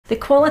The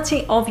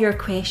quality of your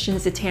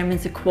questions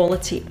determines the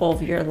quality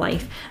of your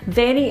life.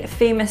 Very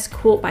famous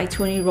quote by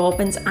Tony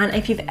Robbins, and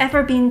if you've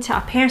ever been to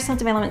a personal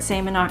development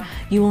seminar,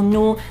 you will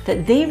know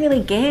that they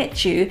really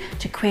get you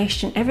to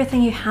question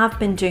everything you have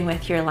been doing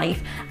with your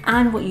life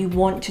and what you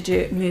want to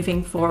do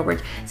moving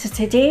forward. So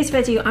today's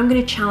video, I'm going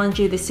to challenge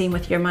you the same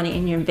with your money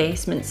and your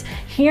investments.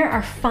 Here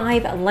are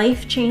 5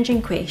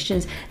 life-changing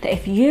questions that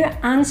if you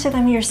answer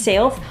them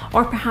yourself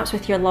or perhaps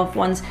with your loved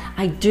ones,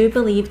 I do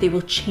believe they will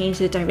change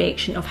the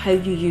direction of how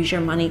you use your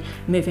money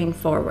moving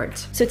forward.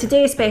 So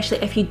today especially,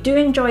 if you do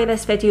enjoy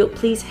this video,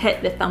 please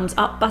hit the thumbs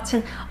up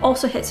button.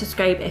 Also hit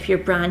subscribe if you're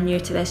brand new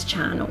to this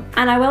channel.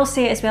 And I will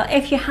say as well,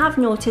 if you have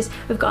noticed,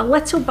 we've got a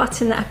little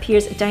button that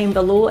appears down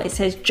below. It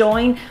says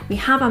join. We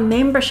have a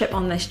membership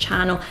on this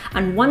channel,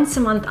 and once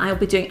a month I'll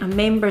be doing a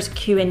members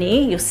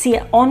Q&A. You'll see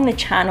it on the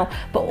channel,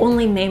 but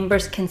only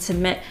members can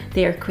submit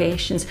their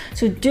questions.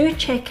 So do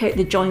check out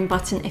the join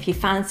button if you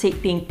fancy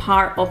being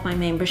part of my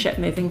membership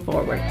moving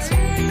forward.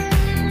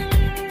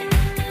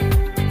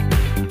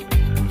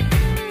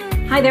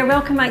 Hi there,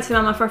 welcome back to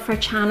the Mama for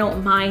channel.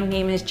 My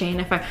name is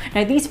Jennifer.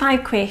 Now these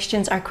 5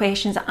 questions are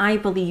questions that I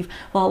believe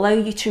will allow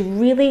you to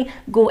really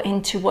go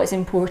into what's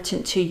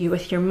important to you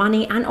with your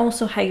money and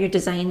also how you're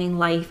designing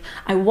life.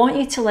 I want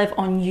you to live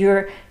on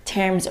your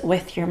terms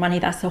with your money.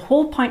 That's the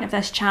whole point of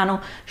this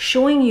channel,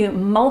 showing you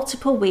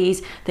multiple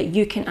ways that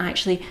you can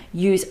actually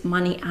use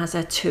money as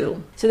a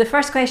tool. So the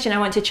first question I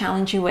want to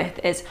challenge you with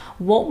is,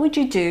 what would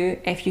you do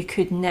if you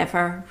could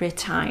never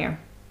retire?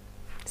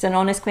 It's an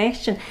honest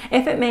question.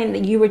 If it meant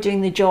that you were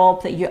doing the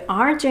job that you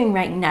are doing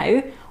right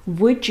now,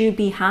 would you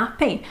be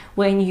happy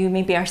when you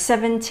maybe are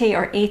 70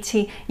 or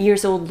 80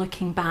 years old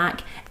looking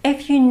back?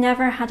 If you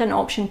never had an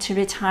option to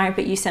retire,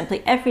 but you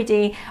simply every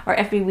day or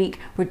every week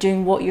were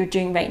doing what you're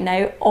doing right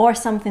now or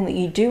something that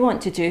you do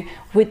want to do,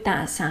 would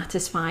that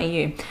satisfy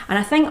you? And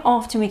I think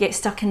often we get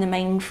stuck in the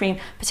mind frame,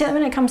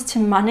 particularly when it comes to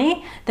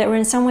money, that we're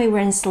in some way we're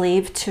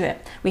enslaved to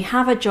it. We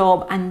have a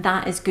job and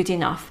that is good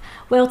enough.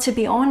 Well, to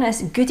be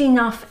honest, good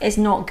enough is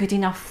not good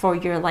enough for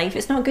your life.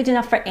 It's not good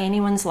enough for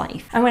anyone's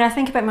life. And when I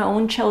think about my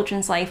own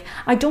children's life,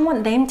 I don't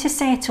want them to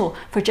settle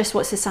for just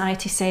what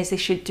society says they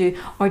should do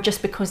or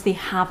just because they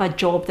have a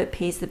job that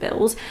pays the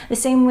bills. The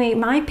same way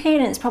my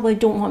parents probably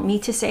don't want me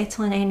to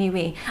settle in any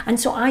way. And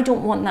so I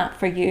don't want that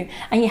for you.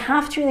 And you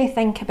have to really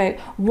think about,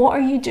 what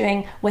are you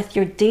doing with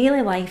your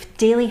daily life,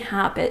 daily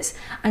habits,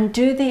 and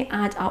do they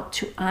add up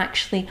to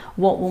actually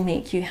what will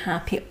make you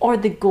happy or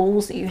the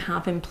goals that you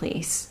have in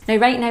place? Now,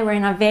 right now we're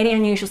in a very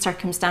unusual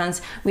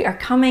circumstance. We are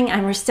coming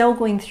and we're still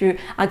going through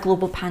a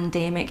global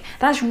pandemic.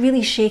 That's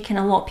really shaken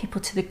a lot of people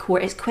to the core.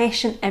 It's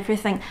questioned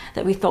everything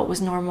that we thought was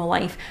normal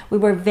life. We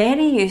were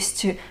very used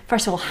to,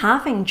 first of all,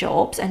 having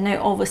jobs, and now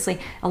obviously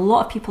a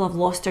lot of people have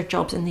lost their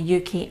jobs in the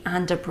UK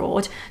and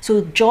abroad.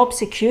 So job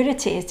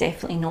security is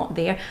definitely not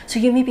there. So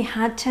you maybe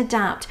had to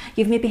adapt.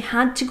 You've maybe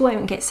had to go out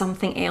and get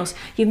something else.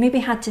 You've maybe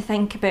had to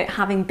think about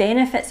having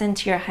benefits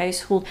into your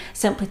household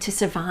simply to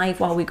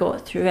survive while we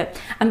got through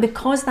it. And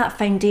because that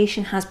foundation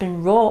has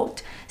been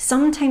rocked,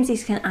 sometimes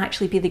these can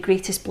actually be the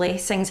greatest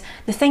blessings.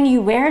 The thing you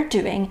were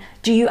doing,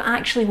 do you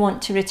actually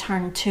want to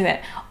return to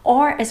it?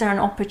 Or is there an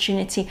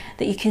opportunity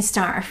that you can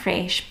start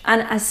afresh?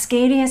 And as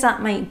scary as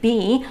that might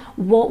be,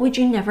 what would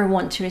you never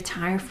want to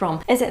retire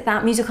from? Is it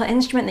that musical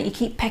instrument that you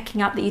keep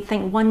picking up that you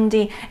think one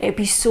day it'd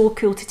be so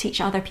cool to teach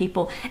other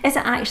people? Is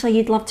it actually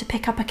you'd love to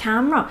pick up a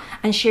camera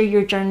and share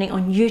your journey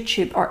on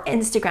YouTube or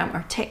Instagram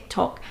or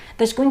TikTok?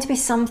 There's going to be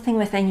something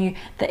within you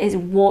that is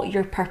what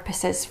your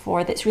purpose is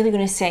for, that's really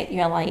going to set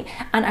you alight.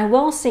 And I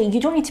will say, you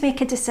don't need to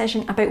make a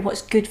decision about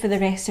what's good for the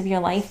rest of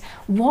your life.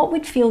 What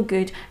would feel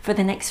good for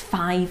the next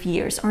 5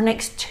 years or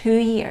next 2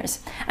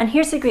 years? And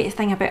here's the great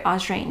thing about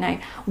us right now.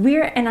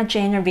 We're in a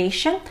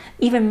generation,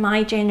 even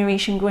my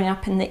generation growing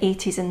up in the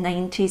 80s and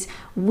 90s,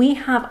 we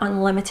have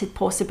unlimited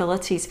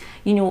possibilities.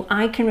 You know,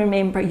 I can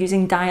remember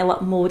using dial-up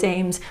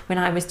modems when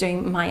I was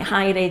doing my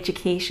higher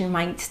education,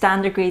 my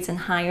standard grades and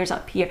higher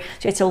up here.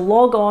 So you had to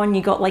log on,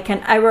 you got like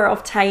an hour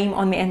of time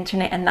on the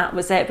internet and that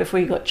was it before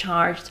you got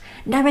charged.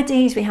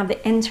 Nowadays we have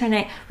the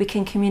internet, we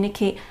can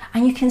communicate,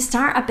 and you can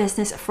start a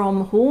business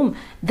from home.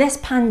 This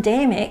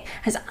pandemic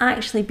has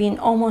actually been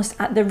almost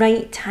at the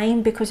right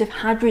time because we've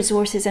had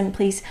resources in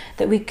place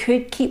that we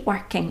could keep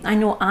working. I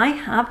know I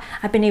have.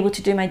 I've been able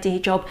to do my day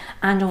job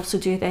and also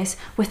do this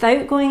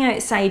without going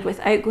outside,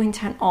 without going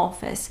to an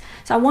office.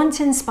 So I want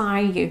to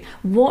inspire you.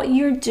 What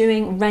you're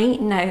doing right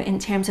now in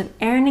terms of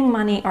earning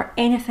money or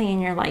anything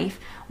in your life,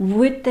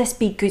 would this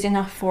be good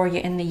enough for you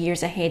in the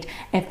years ahead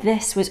if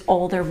this was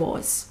all there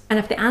was? And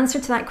if the answer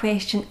to that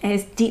question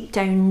is deep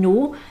down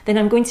no, then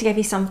I'm going to give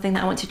you something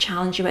that I want to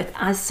challenge you with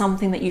as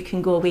something that you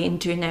can go away and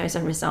do now as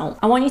a result.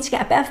 I want you to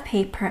get a bit of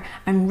paper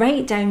and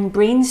write down,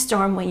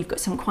 brainstorm when you've got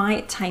some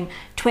quiet time,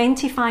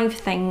 25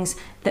 things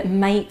that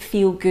might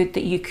feel good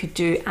that you could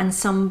do and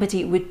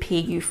somebody would pay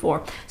you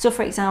for. So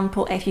for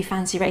example, if you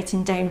fancy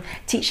writing down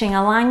teaching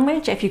a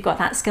language, if you've got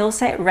that skill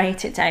set,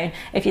 write it down.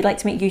 If you'd like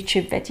to make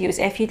YouTube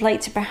videos, if you'd like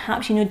to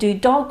perhaps, do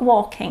dog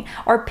walking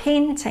or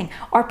painting,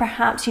 or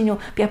perhaps,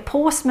 be a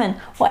postman,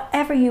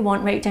 whatever you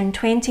want. Write down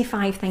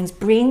 25 things,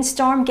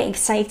 brainstorm, get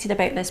excited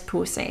about this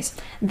process.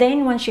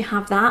 Then once you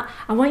have that,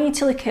 I want you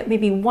to look at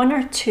maybe 1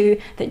 or 2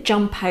 that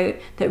jump out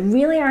that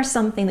really are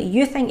something that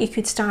you think you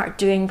could start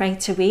doing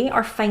right away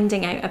or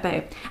finding out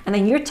about. And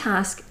then your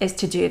task is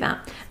to do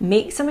that.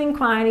 Make some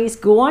inquiries,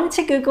 go on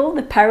to Google,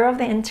 the power of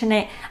the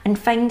internet, and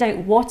find out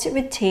what it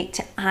would take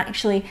to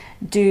actually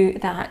do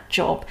that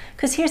job.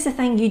 Because here's the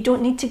thing, you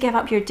don't need to give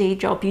up your day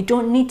job, you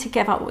don't need to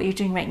give up what you're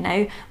doing right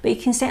now, but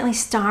you can certainly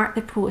start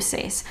the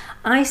process.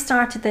 I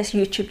started this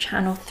YouTube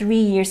channel 3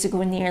 years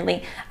ago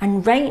nearly,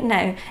 and right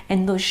now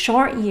in those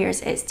short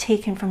years it's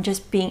taken from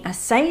just being a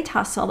side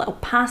hustle, a little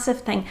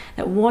passive thing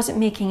that wasn't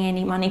making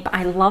any money but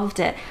I loved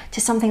it,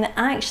 to something that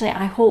actually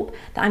I hope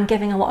that I'm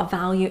giving a lot of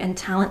value and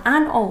talent,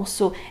 and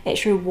also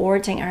it's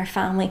rewarding our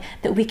family,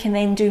 that we can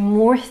then do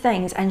more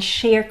things and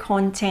share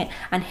content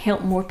and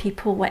help more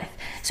people with.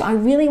 So I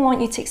really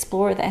want you to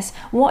explore this.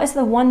 What is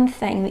the one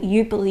thing that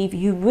you believe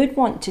you would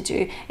want to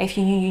do if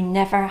you knew you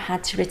never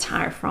had to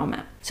retire from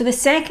it? So the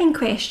second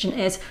question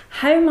is,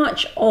 how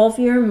much of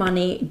your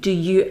money do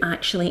you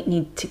actually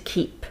need to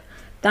keep?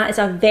 That is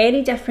a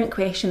very different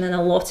question than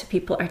a lot of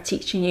people are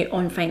teaching you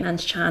on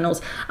finance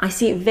channels. I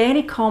see it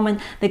very common,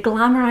 the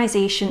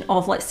glamorization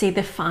of, let's say,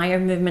 the FIRE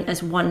movement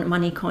as one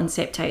money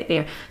concept out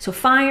there. So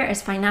FIRE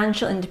is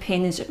financial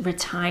independence,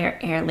 retire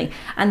early.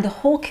 And the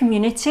whole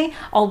community,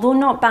 although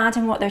not bad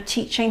in what they're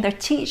teaching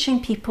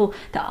people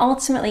that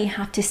ultimately you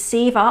have to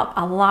save up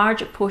a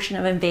large portion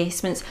of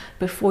investments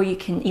before you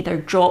can either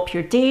drop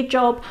your day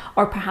job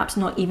or perhaps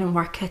not even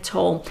work at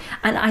all.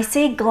 And I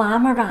say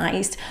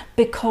glamorized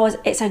because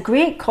it's a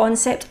great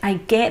concept. I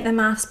get the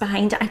maths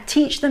behind it. I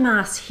teach the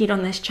maths here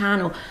on this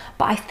channel,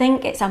 but I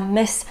think it's a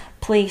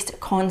misplaced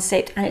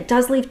concept, and it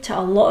does lead to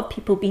a lot of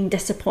people being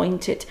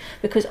disappointed,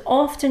 because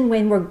often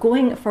when we're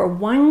going for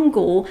one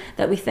goal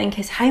that we think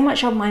is, how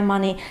much of my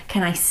money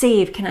can I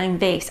save, can I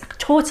invest, a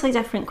totally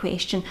different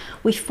question,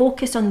 we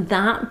focus on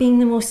that being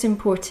the most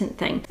important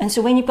thing. And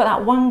so when you've got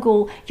that one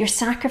goal, you're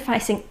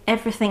sacrificing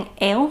everything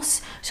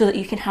else so that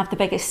you can have the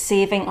biggest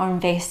saving or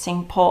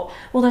investing pot.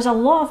 Well, there's a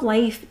lot of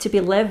life to be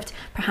lived,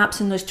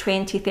 perhaps in those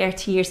 20,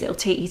 30 years that it'll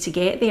take you to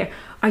get there.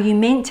 Are you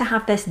meant to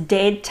have this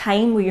dead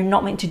time where you're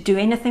not meant to do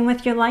anything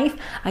with your life?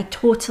 I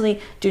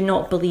totally do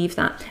not believe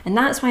that. And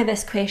that's why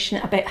this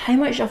question about how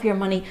much of your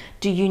money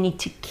do you need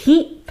to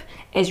keep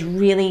is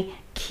really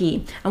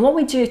key. And what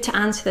we do to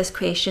answer this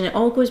question, it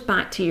all goes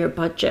back to your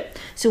budget.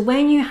 So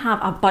when you have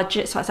a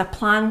budget, so it's a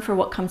plan for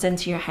what comes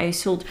into your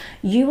household,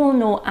 you will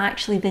know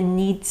actually the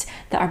needs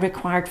that are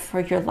required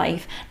for your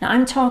life. Now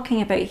I'm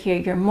talking about here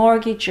your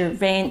mortgage, your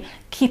rent,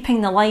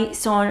 keeping the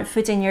lights on,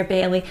 food in your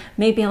belly,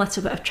 maybe a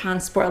little bit of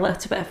transport, a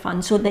little bit of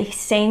fun. So the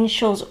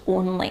essentials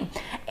only.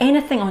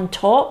 Anything on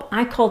top,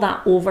 I call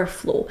that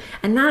overflow.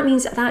 And that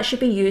means that should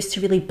be used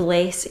to really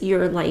bless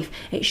your life.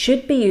 It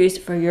should be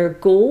used for your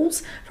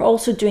goals, for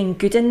also doing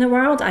good in the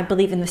world. I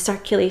believe in the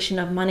circulation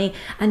of money,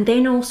 and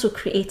then also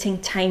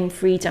creating time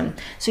freedom.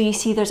 So you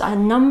see, there's a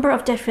number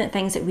of different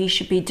things that we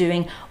should be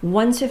doing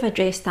once we've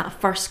addressed that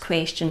first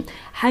question.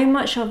 How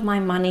much of my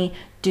money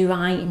do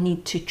I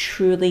need to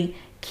truly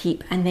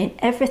keep? And then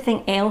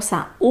everything else,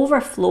 that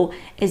overflow,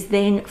 is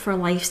then for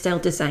lifestyle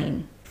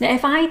design. Now,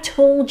 if I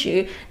told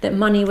you that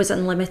money was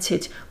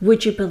unlimited,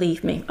 would you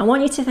believe me? I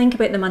want you to think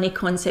about the money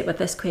concept with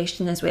this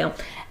question as well.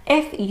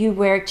 If you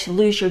were to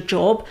lose your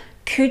job,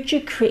 could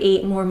you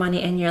create more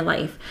money in your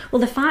life? Well,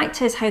 the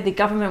fact is, how the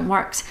government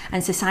works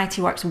and society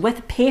works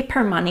with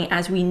paper money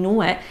as we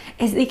know it,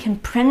 is they can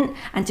print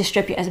and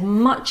distribute as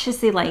much as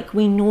they like.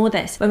 We know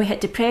this. When we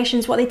hit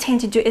depressions, what they tend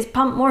to do is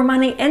pump more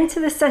money into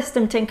the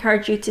system to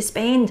encourage you to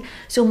spend.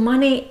 So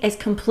money is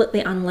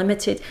completely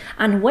unlimited.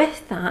 And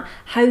with that,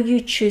 how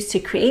you choose to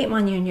create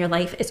money in your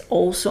life is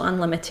also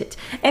unlimited.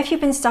 If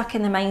you've been stuck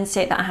in the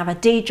mindset that I have a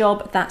day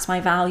job, that's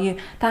my value,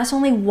 that's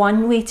only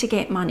one way to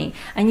get money.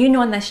 And you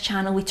know, on this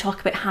channel, we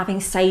talk about having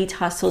side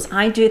hustles.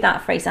 I do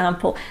that, for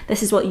example.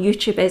 This is what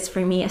YouTube is for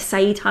me, a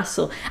side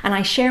hustle, and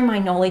I share my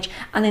knowledge,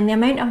 and then the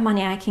amount of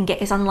money I can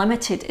get is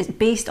unlimited. It's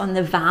based on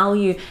the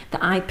value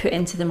that I put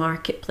into the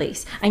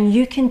marketplace, and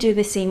you can do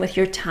the same with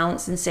your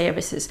talents and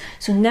services.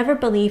 So never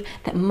believe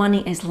that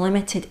money is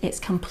limited. It's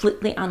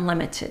completely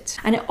unlimited,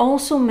 and it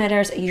also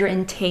mirrors your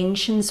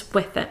intentions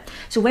with it.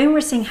 So when we're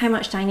saying how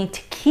much do I need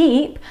to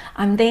keep,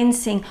 I'm then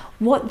saying,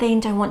 what then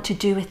do I want to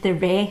do with the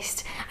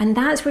rest? And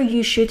that's where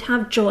you should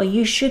have joy.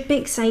 You should be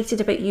excited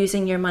about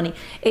using your money.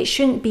 It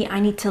shouldn't be, I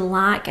need to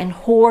lack and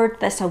hoard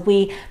this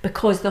away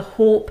because the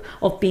hope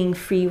of being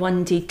free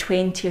one day,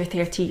 20 or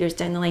 30 years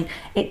down the line.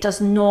 It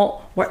does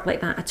not work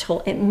like that at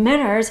all. It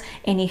mirrors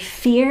any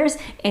fears,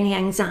 any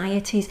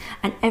anxieties,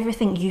 and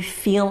everything you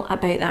feel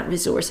about that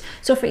resource.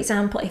 So for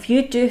example, if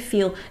you do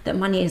feel that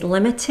money is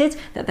limited,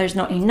 that there's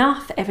not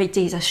enough, every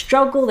day is a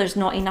struggle, there's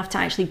not enough to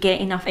actually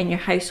get enough in your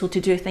household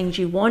to do things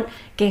you want,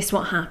 guess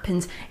what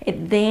happens?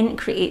 It then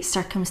creates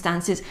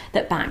circumstances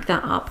that back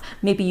that up. up.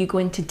 Maybe you go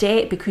into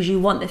debt because you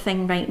want the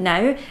thing right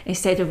now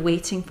instead of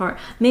waiting for it.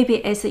 Maybe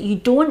it is that you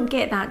don't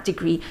get that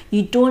degree,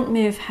 you don't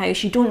move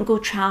house, you don't go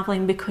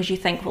traveling because you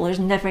think, well, there's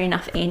never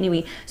enough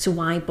anyway, so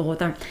why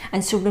bother?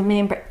 And so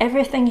remember,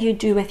 everything you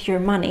do with your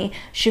money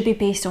should be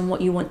based on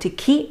what you want to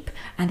keep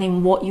and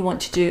then what you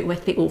want to do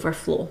with the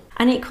overflow.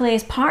 And equally,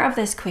 as part of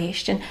this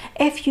question,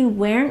 if you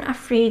weren't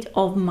afraid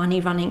of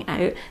money running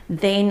out,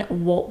 then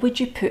what would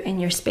you put in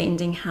your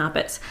spending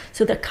habits?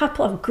 So there are a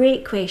couple of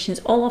great questions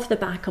all off the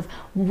back of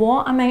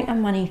what amount of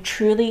money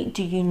truly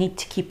do you need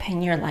to keep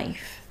in your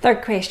life?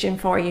 Third question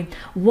for you,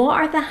 what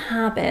are the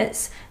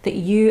habits that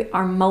you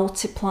are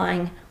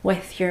multiplying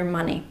with your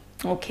money?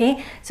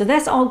 Okay, so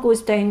this all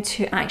goes down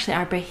to actually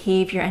our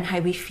behavior and how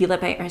we feel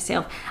about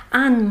ourselves,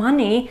 and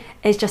money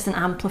is just an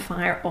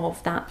amplifier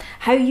of that.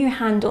 How you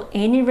handle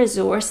any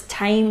resource,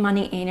 time,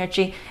 money,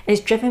 energy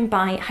is driven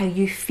by how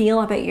you feel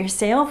about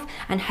yourself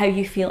and how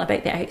you feel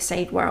about the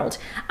outside world.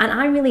 And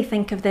I really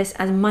think of this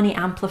as money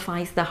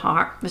amplifies the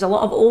heart. There's a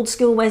lot of old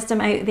school wisdom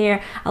out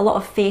there, a lot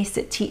of faiths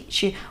that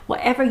teach you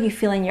whatever you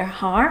feel in your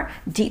heart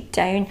deep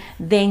down,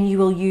 then you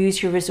will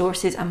use your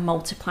resources and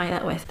multiply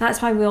that with.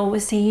 That's why we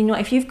always say, you know,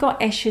 if you've got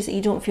issues that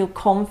you don't feel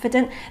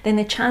confident, then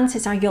the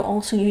chances are you'll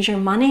also use your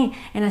money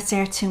in a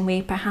certain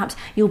way. Perhaps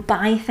you'll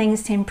buy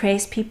things to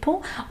impress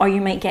people, or you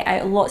might get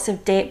out lots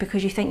of debt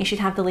because you think you should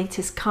have the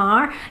latest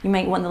car, you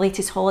might want the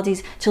latest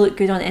holidays to look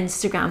good on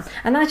Instagram.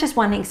 And that's just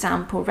one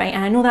example, right?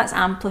 And I know that's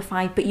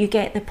amplified, but you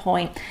get the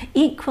point.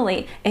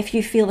 Equally, if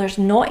you feel there's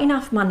not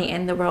enough money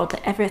in the world,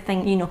 that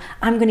everything, you know,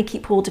 I'm going to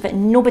keep hold of it,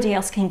 nobody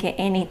else can get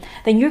any,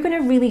 then you're going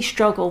to really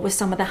struggle with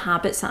some of the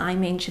habits that I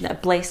mentioned that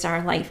have blessed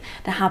our life.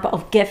 The habit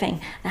of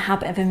giving, the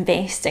habit of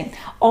investing.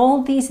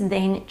 All these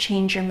then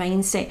change your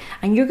mindset,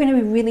 and you're going to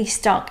be really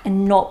stuck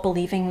in not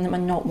believing them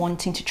and not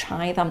wanting to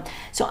try them.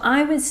 So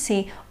I would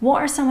say,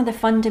 what are some of the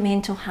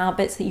fundamental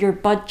habits that your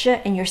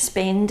budget and your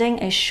spending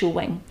is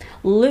showing?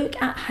 Look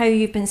at how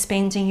you've been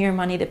spending your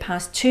money the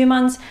past 2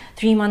 months,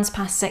 3 months,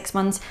 past 6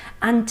 months,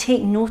 and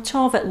take note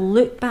of it.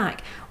 Look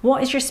back. What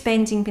has your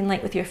spending been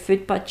like with your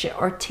food budget,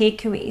 or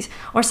takeaways,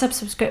 or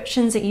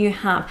subscriptions that you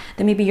have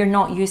that maybe you're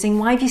not using?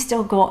 Why have you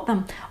still got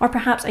them? Or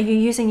perhaps are you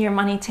using your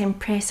money to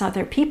impress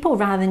other people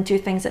rather than do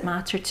things that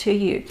matter to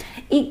you?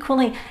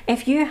 Equally,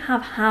 if you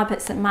have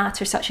habits that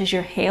matter, such as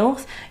your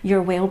health,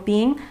 your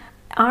well-being,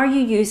 are you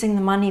using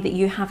the money that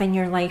you have in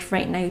your life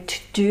right now to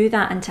do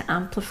that and to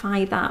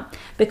amplify that?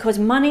 Because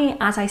money,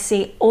 as I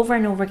say over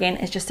and over again,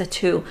 is just a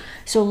tool.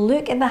 So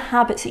look at the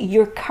habits that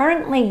you're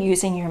currently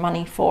using your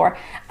money for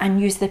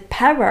and use the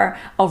power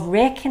of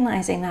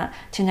recognizing that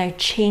to now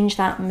change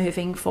that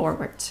moving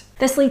forward.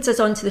 This leads us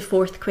on to the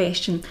fourth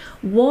question.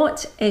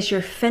 What is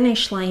your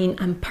finish line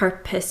and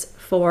purpose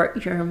for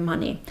your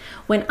money?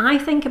 When I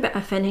think about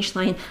a finish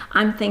line,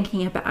 I'm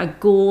thinking about a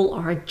goal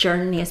or a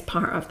journey as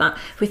part of that.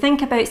 If we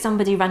think about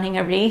somebody running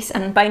a race,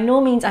 and by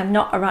no means I'm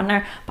not a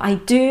runner, but I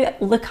do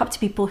look up to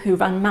people who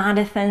run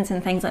marathons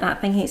and things like that,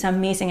 thinking it's an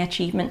amazing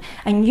achievement.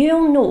 And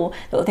you'll know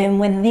that then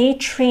when they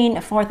train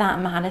for that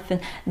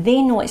marathon,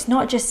 they know it's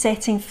not just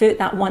setting foot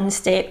that one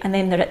step and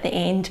then they're at the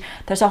end.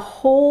 There's a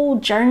whole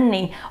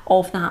journey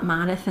of that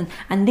marathon,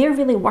 and they're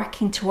really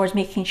working towards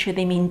making sure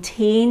they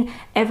maintain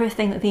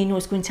everything that they know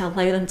is going to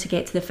allow them to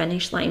get to the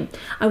finish line.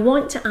 I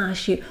want to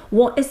ask you,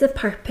 what is the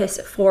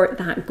purpose for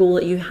that goal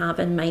that you have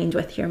in mind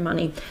with your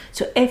money?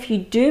 So if you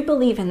do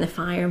believe in the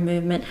FIRE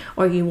movement,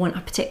 or you want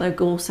a particular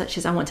goal such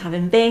as I want to have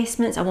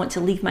investments, I want to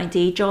leave my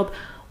day job,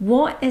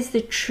 what is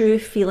the true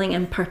feeling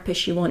and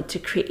purpose you want to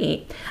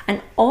create?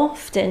 And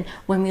often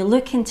when we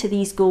look into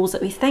these goals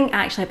that we think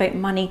actually about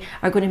money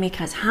are going to make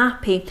us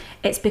happy,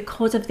 it's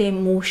because of the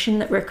emotion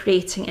that we're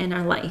creating in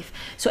our life.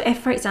 So if,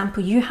 for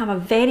example, you have a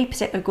very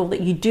particular goal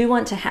that you do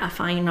want to hit a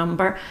FIRE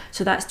number,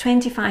 so that's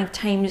 25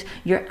 times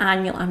your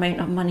annual amount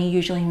of money,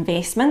 usually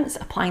investments,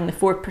 applying the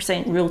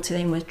 4% rule to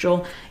then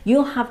withdraw,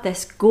 you'll have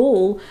this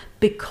goal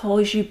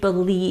because you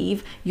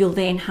believe you'll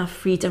then have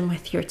freedom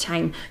with your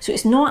time. So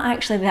it's not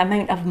actually the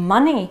amount of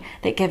money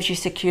that gives you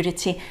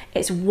security,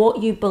 it's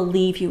what you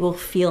believe you will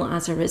feel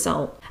as a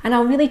result. And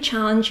I'll really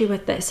challenge you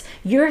with this.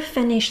 Your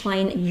finish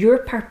line, your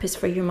purpose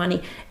for your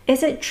money,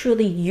 is it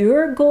truly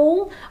your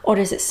goal or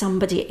is it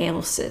somebody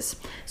else's?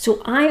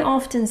 So I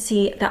often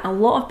see that a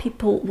lot of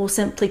people will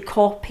simply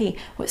copy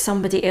what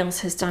somebody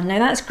else has done. Now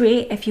that's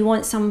great if you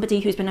want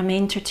somebody who's been a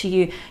mentor to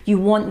you, you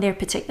want their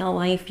particular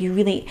life, you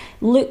really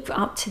look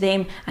up to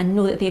them and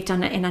know that they've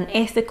done it in an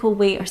ethical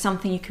way or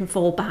something you can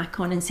fall back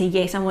on and say,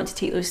 yes, I want to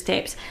take those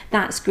steps.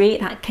 That's great,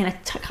 that kind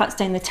of cuts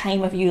down the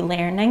time of you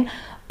learning.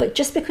 But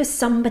just because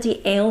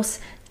somebody else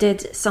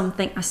did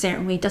something a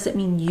certain way doesn't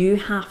mean you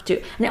have to,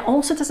 and it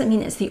also doesn't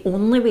mean it's the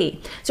only way.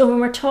 So when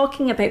we're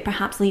talking about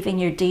perhaps leaving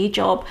your day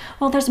job,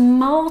 well, there's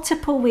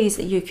multiple ways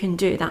that you can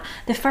do that.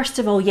 The first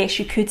of all, yes,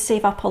 you could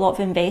save up a lot of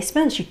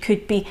investments, you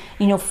could be,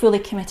 you know, fully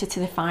committed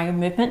to the FIRE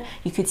movement,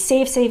 you could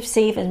save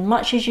as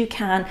much as you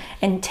can.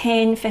 In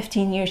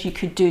 10-15 years you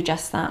could do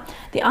just that.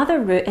 The other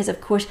route is, of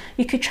course,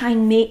 you could try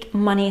and make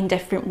money in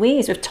different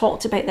ways. We've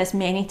talked about this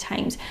many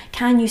times.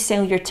 Can you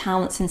sell your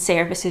talents and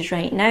services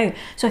right now?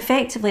 So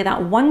effectively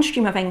that one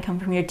stream of income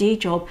from your day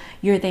job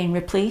you're then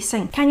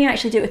replacing? Can you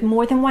actually do it with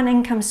more than one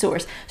income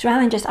source? So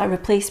rather than just a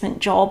replacement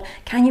job,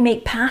 can you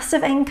make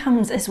passive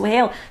incomes as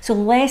well? So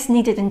less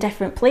needed in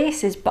different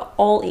places, but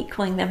all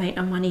equaling the amount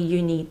of money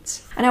you need.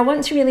 And I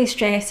want to really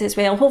stress as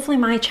well, hopefully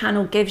my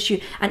channel gives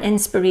you an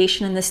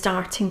inspiration in the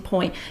starting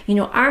point. You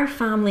know, our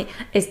family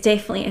is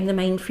definitely in the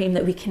mind frame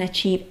that we can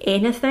achieve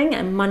anything,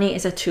 and money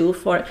is a tool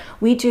for it.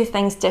 We do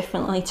things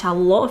differently to a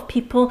lot of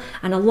people,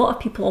 and a lot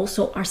of people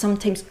also are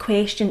sometimes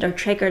questioned or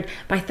triggered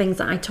by things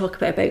that I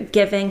talk about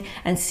giving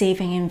and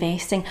saving,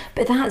 investing.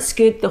 But that's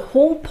good. The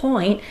whole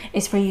point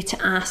is for you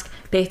to ask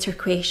better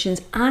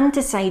questions and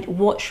decide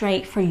what's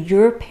right for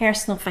your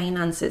personal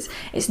finances.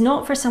 It's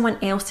not for someone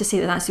else to say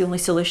that that's the only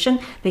solution.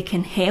 They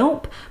can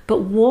help,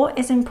 but what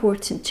is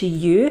important to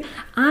you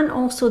and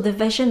also the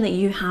vision that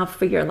you have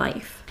for your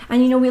life.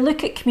 And you know, we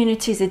look at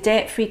communities, the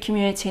debt-free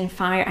community and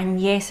FIRE,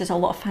 and yes, there's a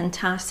lot of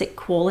fantastic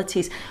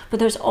qualities, but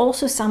there's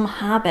also some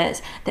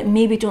habits that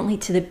maybe don't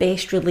lead to the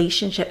best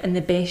relationship and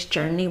the best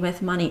journey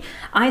with money.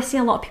 I see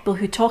a lot of people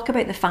who talk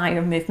about the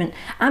FIRE movement,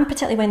 and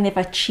particularly when they've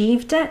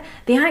achieved it,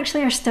 they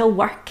actually are still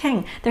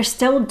working. They're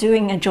still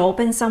doing a job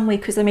in some way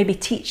because they may be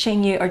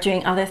teaching you or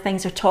doing other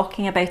things or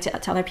talking about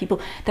it to other people.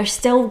 They're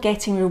still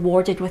getting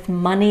rewarded with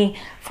money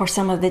for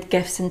some of the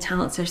gifts and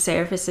talents or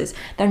services.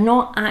 They're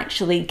not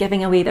actually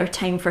giving away their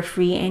time for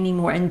free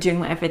anymore and doing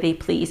whatever they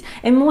please.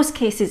 In most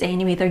cases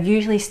anyway, they're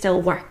usually still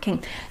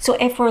working. So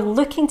if we're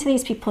looking to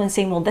these people and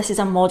saying, well, this is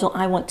a model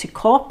I want to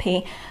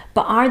copy,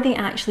 but are they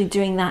actually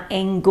doing that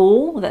end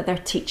goal that they're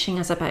teaching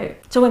us about?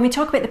 So when we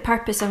talk about the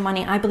purpose of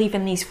money, I believe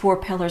in these 4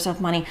 pillars of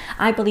money.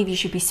 I believe you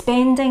should be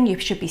spending, you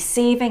should be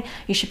saving,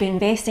 you should be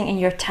investing in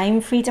your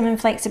time, freedom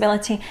and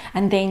flexibility,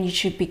 and then you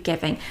should be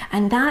giving.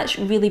 And that's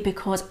really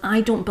because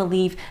I don't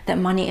believe that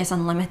money is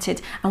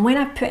unlimited. And when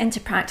I put into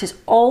practice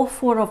all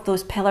 4 of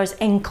those pillars,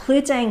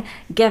 including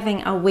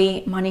giving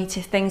away money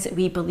to things that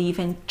we believe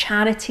in,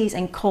 charities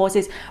and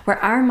causes, where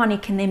our money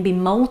can then be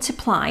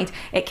multiplied,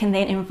 it can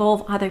then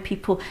involve other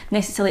people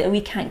necessarily that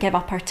we can't give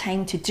up our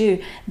time to do,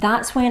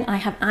 that's when I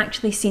have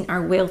actually seen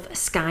our wealth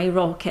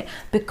skyrocket,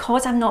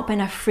 because I've not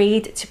been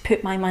afraid to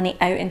put my money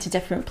out into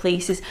different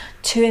places,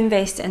 to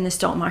invest in the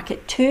stock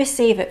market, to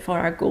save it for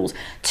our goals,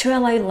 to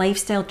allow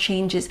lifestyle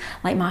changes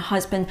like my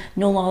husband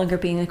no longer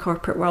being in the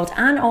corporate world,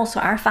 and also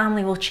our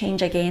family will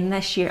change again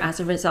this year as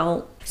a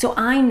result. So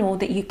I know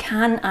that you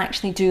can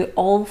actually do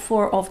all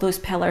 4 of those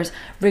pillars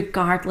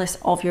regardless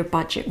of your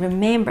budget.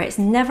 Remember, it's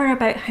never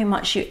about how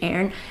much you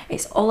earn,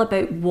 it's all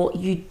about what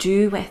you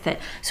do with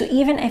it. So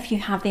even if you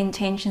have the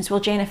intentions,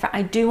 well, Jennifer,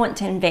 I do want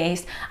to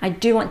invest, I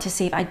do want to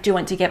save, I do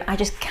want to give, I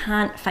just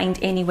can't find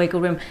any wiggle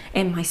room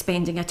in my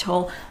spending at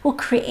all. Well,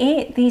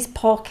 create these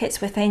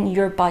pockets within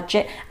your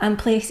budget and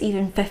place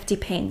even 50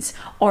 pence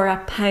or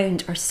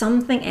 £1 or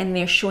something in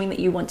there showing that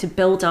you want to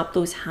build up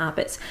those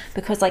habits.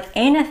 Because like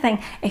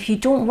anything, if you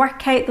don't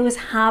work out those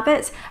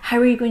habits, how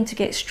are you going to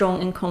get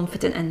strong and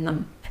confident in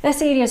them?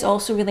 This area is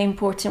also really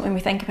important when we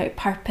think about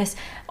purpose,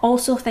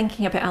 also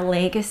thinking about a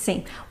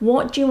legacy.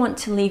 What do you want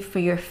to leave for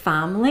your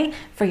family,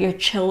 for your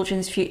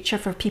children's future,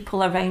 for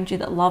people around you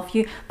that love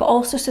you, but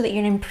also so that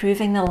you're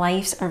improving the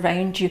lives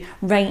around you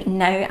right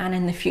now and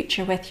in the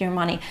future with your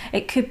money.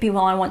 It could be,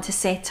 well, I want to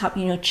set up,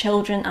 you know,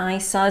 children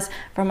ISAs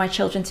for my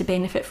children to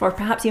benefit for,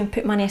 perhaps even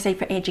put money aside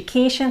for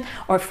education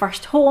or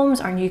first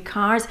homes or new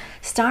cars.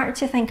 Start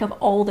to think of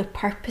all the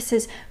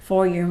purposes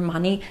for your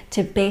money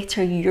to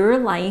better your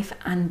life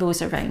and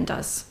those around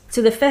us.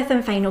 So the 5th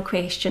and final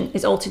question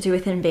is all to do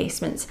with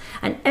investments.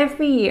 And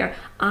every year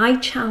I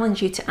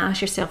challenge you to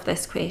ask yourself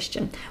this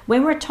question.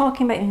 When we're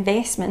talking about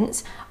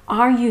investments,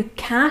 are you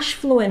cash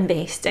flow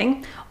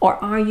investing or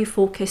are you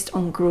focused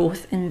on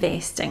growth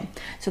investing?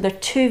 So they're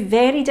 2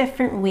 very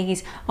different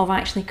ways of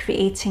actually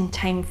creating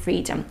time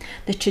freedom.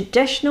 The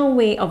traditional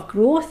way of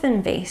growth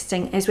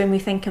investing is when we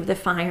think of the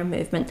FIRE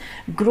movement.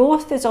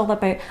 Growth is all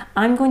about,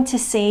 I'm going to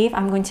save,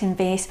 I'm going to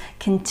invest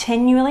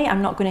continually,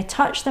 I'm not going to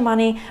touch the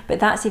money, but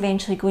that's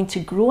eventually going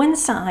to grow in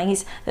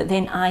size that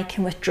then I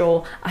can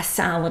withdraw a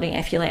salary,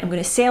 if you like. I'm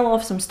going to sell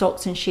off some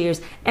stocks and shares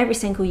every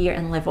single year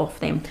and live off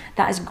them.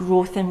 That is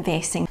growth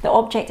investing. The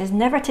object is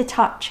never to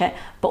touch it,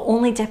 but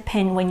only dip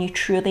in when you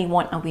truly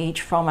want a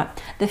wage from it.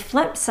 The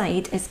flip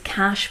side is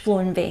cash flow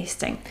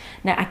investing.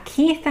 Now, a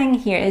key thing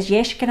here is,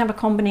 yes, you can have a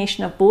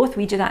combination of both.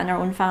 We do that in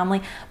our own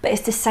family, but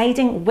it's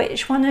deciding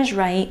which one is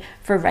right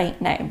for right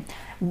now.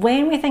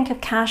 When we think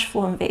of cash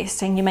flow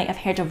investing, you might have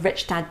heard of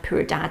Rich Dad,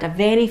 Poor Dad, a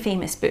very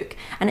famous book.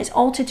 And it's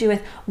all to do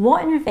with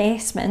what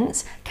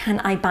investments can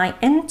I buy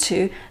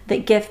into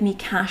that give me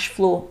cash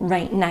flow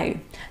right now.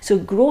 So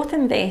growth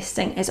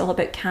investing is all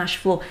about cash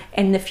flow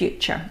in the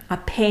future, a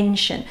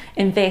pension,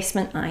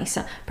 investment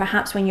ISA.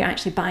 Perhaps when you're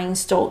actually buying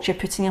stocks, you're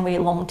putting away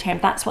long term.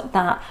 That's what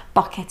that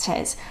bucket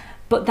is.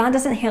 but that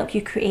doesn't help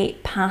you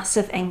create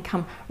passive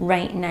income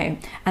right now.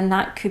 And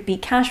that could be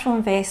cash flow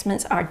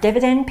investments or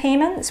dividend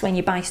payments when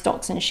you buy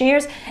stocks and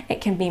shares.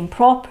 It can be in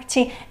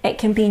property, it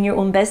can be in your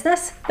own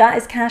business. That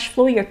is cash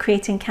flow, you're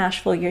creating cash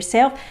flow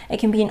yourself.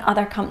 It can be in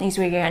other companies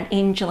where you're an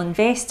angel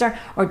investor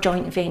or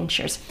joint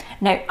ventures.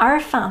 Now, our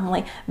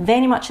family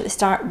very much at the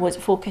start was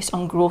focused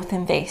on growth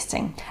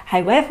investing.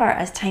 However,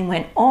 as time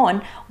went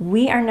on,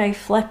 we are now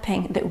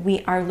flipping that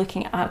we are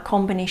looking at a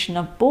combination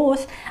of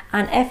both,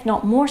 and if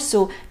not more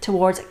so,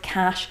 towards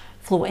cash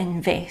flow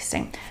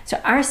investing. So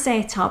our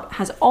setup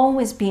has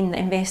always been that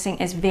investing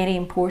is very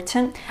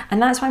important,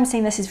 and that's why I'm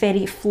saying this is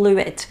very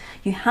fluid.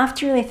 You have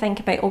to really think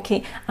about,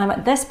 okay, I'm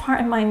at this part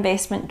of my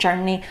investment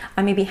journey,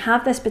 I maybe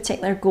have this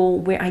particular goal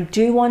where I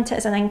do want it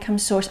as an income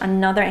source,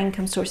 another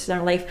income source in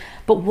our life,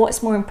 but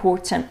what's more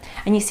important?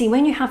 And you see,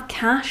 when you have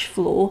cash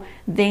flow,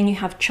 then you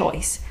have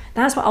choice.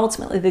 That's what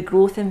ultimately the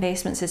growth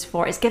investments is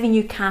for. It's giving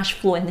you cash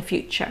flow in the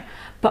future.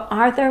 But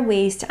are there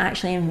ways to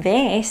actually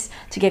invest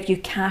to give you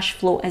cash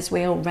flow as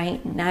well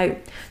right now?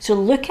 So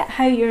look at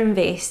how you're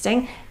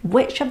investing.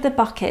 Which of the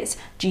buckets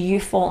do you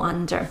fall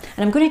under?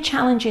 And I'm going to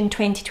challenge you in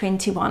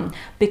 2021,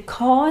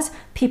 because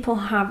people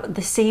have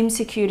the same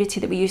security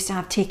that we used to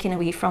have taken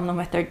away from them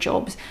with their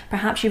jobs.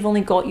 Perhaps you've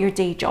only got your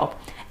day job.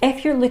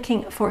 If you're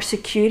looking for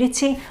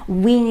security,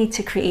 we need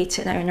to create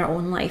it now in our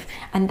own life.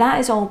 And that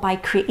is all by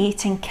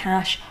creating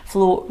cash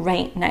flow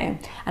right now.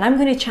 And I'm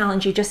going to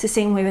challenge you just the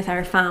same way with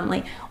our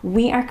family.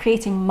 We are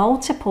creating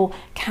multiple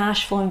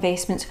cash flow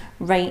investments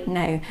right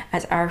now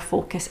as our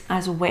focus,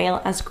 as well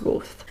as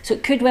growth. So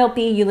it could well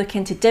be you look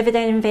into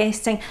dividend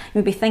investing,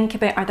 maybe think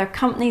about, are there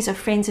companies or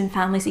friends and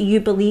families that you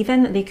believe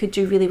in that they could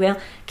do really well?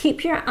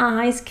 Keep your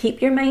eyes,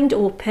 keep your mind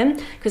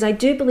open, because I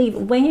do believe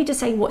when you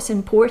decide what's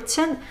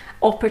important,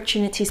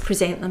 opportunities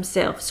present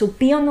themselves. So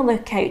be on the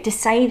lookout,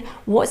 decide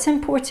what's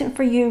important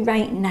for you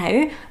right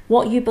now,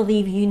 what you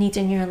believe you need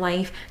in your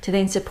life to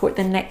then support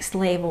the next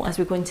level as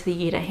we go into the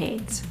year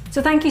ahead.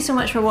 So thank you so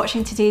much for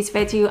watching today's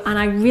video, and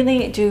I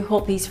really do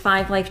hope these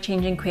 5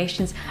 life-changing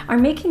questions are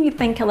making you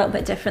think a little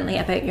bit differently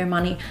about your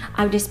money.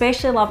 I would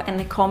especially love in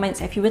the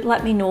comments if you would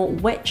let me know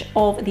which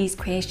of these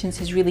questions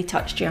has really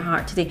touched your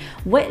heart today.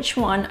 Which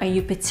one are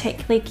you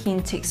particularly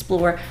keen to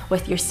explore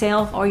with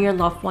yourself or your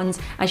loved ones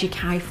as you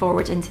carry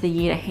forward into the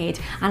year ahead?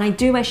 And I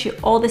do wish you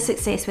all the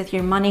success with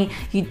your money.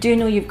 You do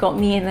know you've got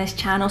me in this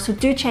channel, so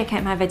do check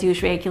out my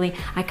videos regularly.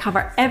 I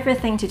cover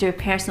everything to do with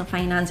personal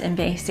finance,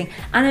 investing,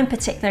 and in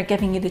particular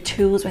giving you the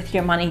tools with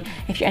your money.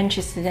 If you're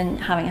interested in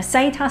having a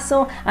side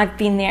hustle, I've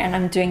been there and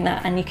I'm doing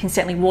that, and you can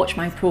certainly watch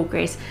my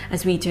progress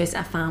as we do as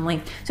a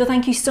family. So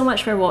thank you so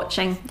much for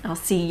watching. I'll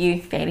see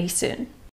you very soon.